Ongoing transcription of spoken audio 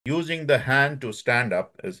using the hand to stand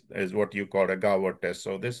up is what you call a Gower test.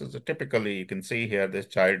 So this is typically, you can see here, this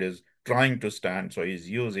child is trying to stand. So he's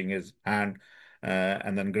using his hand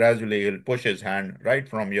and then gradually he'll push his hand right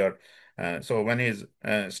from your, so when he's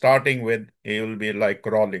starting with, he will be like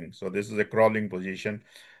crawling. So this is a crawling position.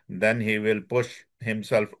 Then he will push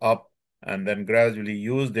himself up and then gradually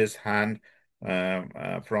use this hand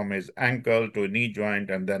from his ankle to knee joint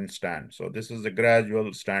and then stand. So this is a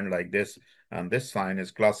gradual stand like this. And this sign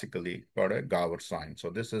is classically called a Gower sign. So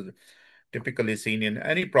this is typically seen in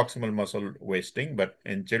any proximal muscle wasting, but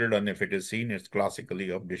in children, if it is seen, it's classically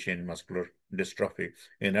of Duchenne muscular dystrophy.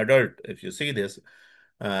 In adult, if you see this,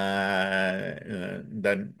 then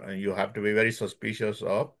you have to be very suspicious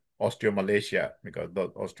of osteomalacia, because the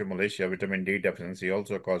osteomalacia, vitamin D deficiency,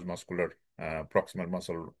 also cause muscular proximal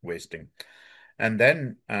muscle wasting. And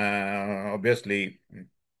then obviously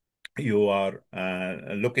you are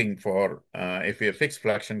looking for, if you're fixed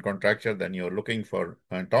flexion contracture, then you're looking for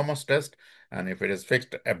Thomas test. And if it is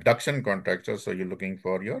fixed abduction contracture, so you're looking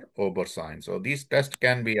for your Ober sign. So these tests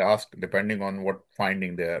can be asked depending on what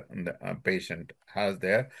finding the patient has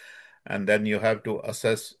there. And then you have to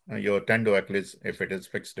assess your tendo-Achilles if it is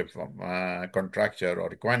fixed contracture or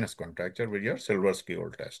equinus contracture with your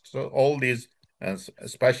Silver-Skilled test. So all these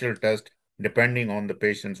special tests, depending on the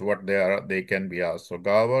patients, what they are, they can be asked. So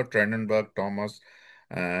Gower, Trendelenburg, Thomas,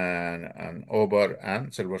 and Ober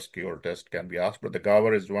and Silver-Skilled test can be asked, but the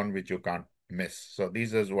Gower is one which you can't miss. So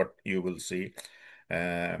this is what you will see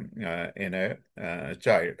in a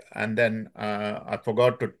child. And then I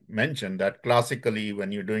forgot to mention that classically,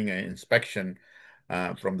 when you're doing an inspection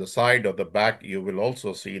from the side or the back, you will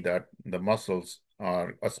also see that the muscles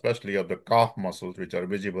are, especially of the calf muscles, which are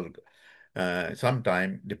visible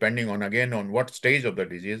sometime, depending on, again, on what stage of the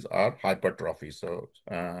disease, are hypertrophy. So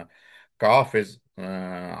calf is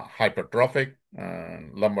hypertrophic,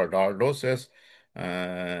 lumbar lordosis,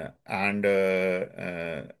 and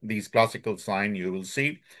these classical sign you will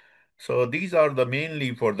see. So these are the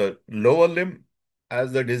mainly for the lower limb.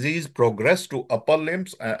 As the disease progress to upper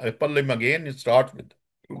limbs, upper limb again, it starts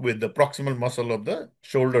with the proximal muscle of the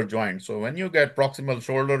shoulder joint. So when you get proximal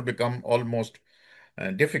shoulder become almost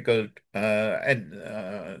difficult, and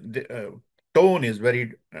tone is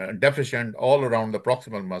very deficient all around the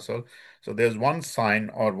proximal muscle. So there's one sign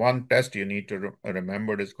or one test you need to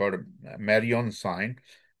remember. It's called a Marion sign.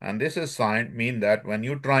 And this is sign mean that when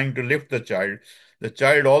you're trying to lift the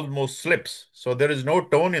child almost slips. So there is no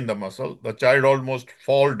tone in the muscle. The child almost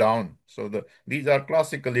fall down. So these are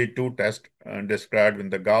classically two tests described in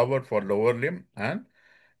the Gower for lower limb and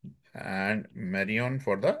Marion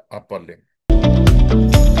for the upper limb.